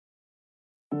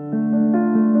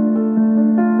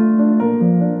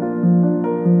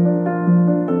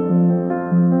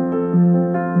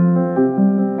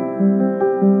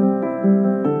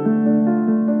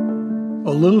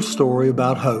little story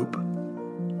about hope.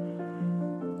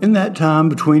 In that time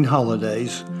between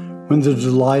holidays, when the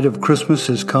delight of Christmas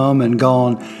has come and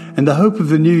gone, and the hope of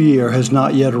the new year has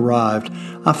not yet arrived,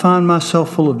 I find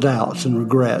myself full of doubts and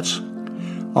regrets.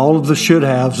 All of the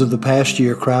should-haves of the past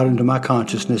year crowd into my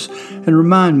consciousness and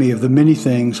remind me of the many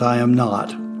things I am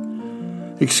not.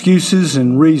 Excuses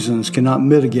and reasons cannot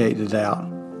mitigate the doubt.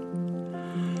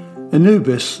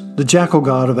 Anubis, the jackal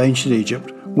god of ancient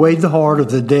Egypt, weighed the heart of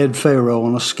the dead pharaoh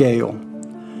on a scale.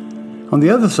 On the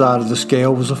other side of the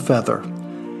scale was a feather.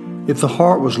 If the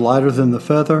heart was lighter than the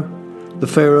feather, the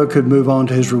pharaoh could move on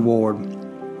to his reward.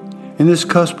 In this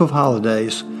cusp of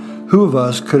holidays, who of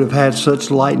us could have had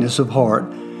such lightness of heart,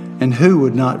 and who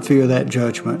would not fear that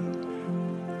judgment?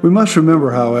 We must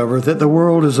remember, however, that the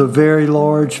world is a very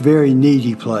large, very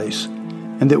needy place,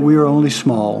 and that we are only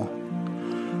small.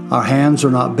 Our hands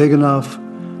are not big enough,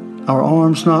 our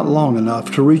arms not long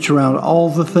enough to reach around all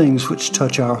the things which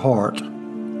touch our heart.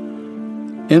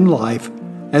 In life,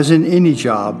 as in any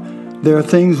job, there are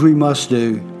things we must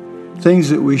do, things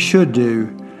that we should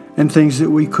do, and things that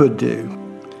we could do.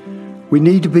 We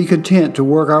need to be content to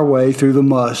work our way through the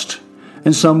must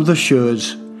and some of the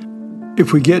shoulds.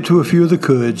 If we get to a few of the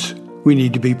coulds, we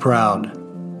need to be proud.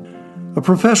 A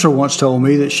professor once told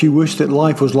me that she wished that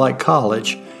life was like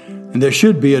college, and there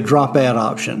should be a drop-out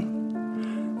option.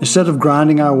 Instead of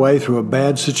grinding our way through a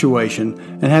bad situation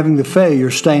and having the failure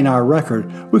stain our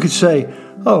record, we could say,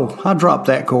 "Oh, I dropped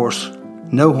that course.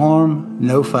 No harm,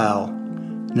 no foul.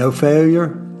 No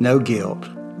failure, no guilt."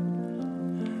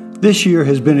 This year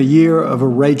has been a year of a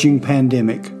raging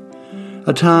pandemic.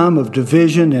 A time of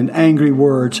division and angry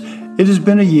words. It has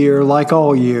been a year, like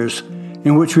all years,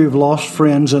 in which we have lost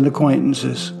friends and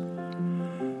acquaintances.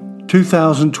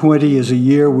 2020 is a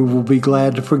year we will be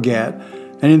glad to forget,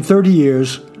 and in 30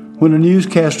 years, when a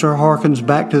newscaster harkens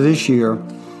back to this year,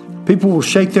 people will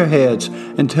shake their heads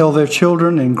and tell their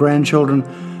children and grandchildren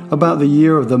about the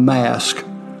year of the mask,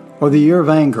 or the year of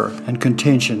anger and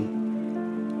contention.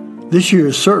 This year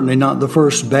is certainly not the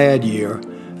first bad year,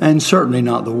 and certainly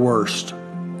not the worst.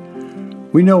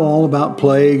 We know all about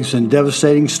plagues and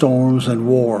devastating storms and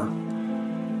war.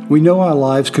 We know our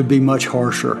lives could be much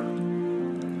harsher.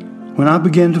 When I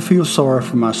begin to feel sorry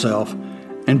for myself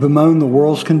and bemoan the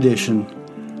world's condition,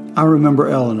 I remember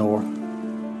Eleanor.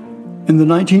 In the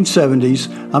 1970s,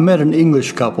 I met an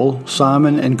English couple,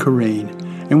 Simon and Corrine,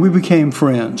 and we became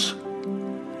friends.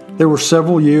 There were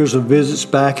several years of visits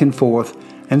back and forth,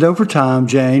 and over time,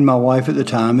 Jane, my wife at the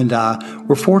time, and I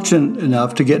were fortunate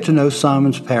enough to get to know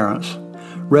Simon's parents.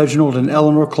 Reginald and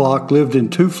Eleanor Clark lived in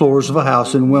 2 floors of a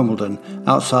house in Wimbledon,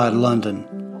 outside London.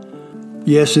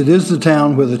 Yes, it is the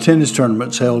town where the tennis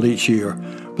tournament's held each year,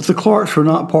 but the Clarks were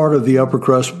not part of the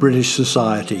upper-crust British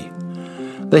society.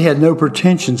 They had no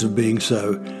pretensions of being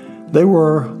so. They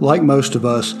were, like most of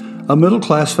us, a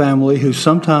middle-class family who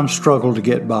sometimes struggled to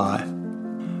get by.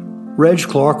 Reg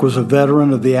Clark was a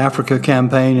veteran of the Africa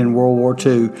campaign in World War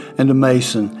II and a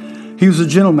Mason. He was a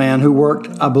gentleman who worked,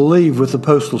 I believe, with the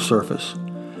Postal Service.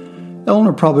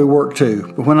 Eleanor probably worked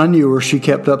too, but when I knew her, she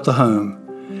kept up the home.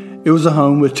 It was a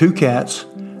home with 2 cats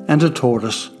and a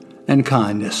tortoise and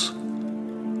kindness.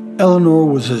 Eleanor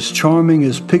was as charming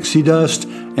as pixie dust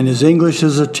and as English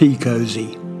as a tea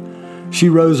cozy. She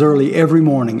rose early every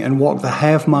morning and walked the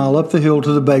half-mile up the hill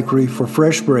to the bakery for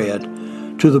fresh bread,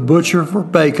 to the butcher for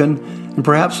bacon and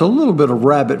perhaps a little bit of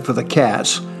rabbit for the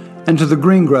cats, and to the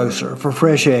greengrocer for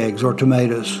fresh eggs or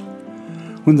tomatoes.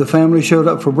 When the family showed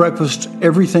up for breakfast,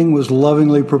 everything was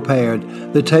lovingly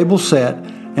prepared, the table set,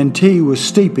 and tea was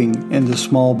steeping in the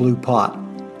small blue pot.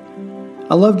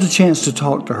 I loved the chance to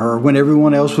talk to her when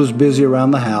everyone else was busy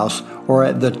around the house or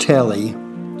at the telly.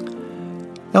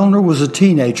 Eleanor was a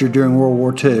teenager during World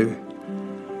War II.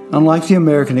 Unlike the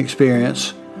American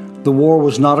experience, the war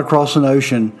was not across an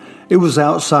ocean. It was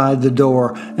outside the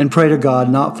door, and pray to God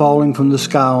not falling from the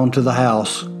sky onto the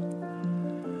house.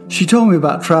 She told me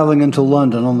about traveling into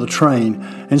London on the train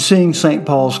and seeing St.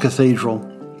 Paul's Cathedral.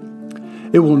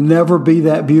 It will never be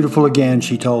that beautiful again,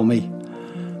 she told me.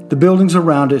 The buildings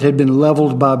around it had been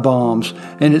leveled by bombs,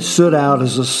 and it stood out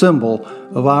as a symbol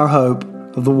of our hope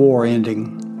of the war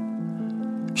ending.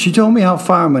 She told me how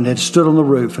firemen had stood on the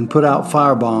roof and put out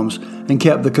firebombs and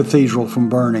kept the cathedral from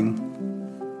burning.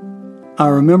 I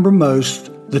remember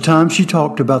most the time she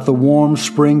talked about the warm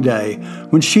spring day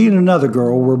when she and another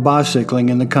girl were bicycling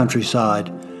in the countryside.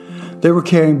 They were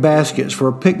carrying baskets for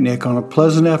a picnic on a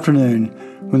pleasant afternoon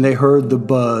when they heard the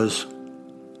buzz.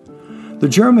 The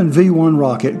German V-1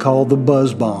 rocket, called the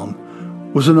Buzz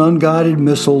Bomb, was an unguided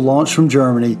missile launched from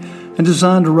Germany and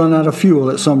designed to run out of fuel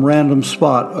at some random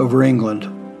spot over England.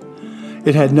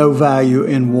 It had no value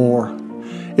in war.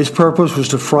 Its purpose was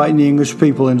to frighten the English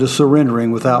people into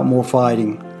surrendering without more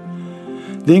fighting.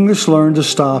 The English learned to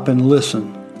stop and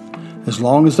listen. As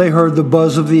long as they heard the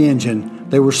buzz of the engine,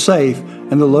 they were safe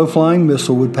and the low-flying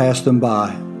missile would pass them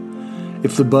by.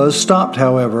 If the buzz stopped,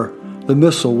 however, the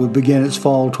missile would begin its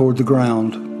fall toward the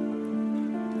ground.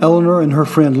 Eleanor and her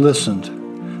friend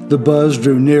listened. The buzz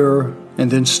drew nearer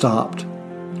and then stopped.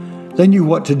 They knew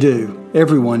what to do.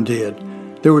 Everyone did.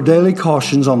 There were daily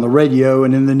cautions on the radio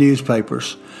and in the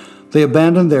newspapers. They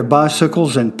abandoned their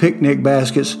bicycles and picnic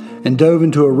baskets and dove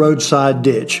into a roadside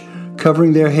ditch,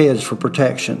 covering their heads for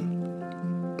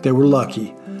protection. They were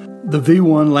lucky. The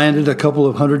V-1 landed a couple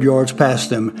of 100 yards past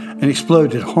them and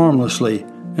exploded harmlessly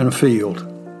in a field.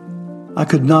 I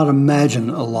could not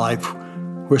imagine a life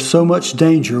where so much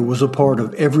danger was a part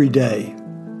of every day.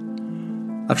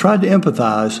 I tried to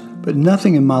empathize, but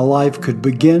nothing in my life could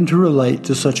begin to relate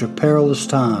to such a perilous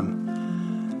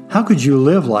time. How could you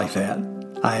live like that?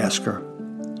 I asked her.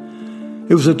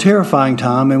 It was a terrifying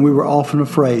time and we were often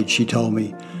afraid, she told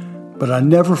me, but I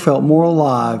never felt more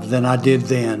alive than I did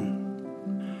then.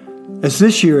 As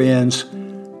this year ends,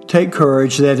 take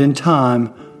courage that in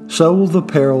time, so will the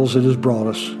perils it has brought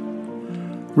us.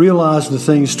 Realize the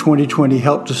things 2020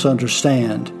 helped us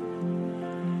understand.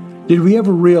 Did we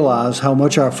ever realize how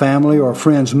much our family or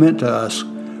friends meant to us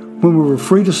when we were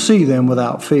free to see them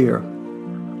without fear?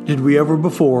 Did we ever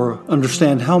before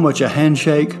understand how much a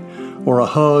handshake or a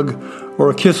hug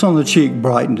or a kiss on the cheek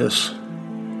brightened us?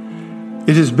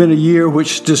 It has been a year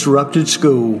which disrupted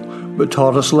school but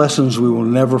taught us lessons we will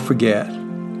never forget.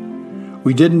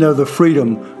 We didn't know the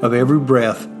freedom of every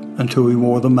breath until we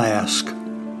wore the mask.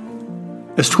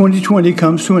 As 2020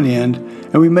 comes to an end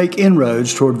and we make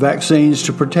inroads toward vaccines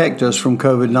to protect us from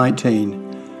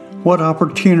COVID-19, what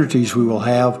opportunities we will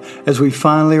have as we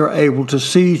finally are able to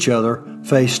see each other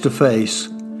face to face.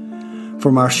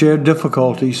 From our shared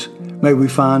difficulties, may we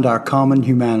find our common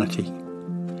humanity.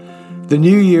 The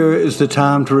new year is the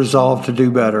time to resolve to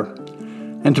do better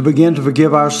and to begin to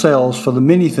forgive ourselves for the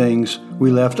many things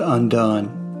we left undone.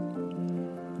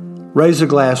 Raise a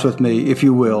glass with me, if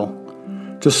you will,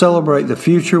 to celebrate the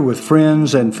future with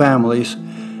friends and families,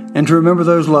 and to remember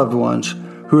those loved ones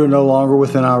who are no longer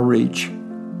within our reach.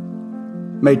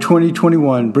 May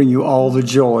 2021 bring you all the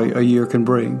joy a year can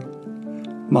bring.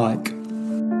 Mike.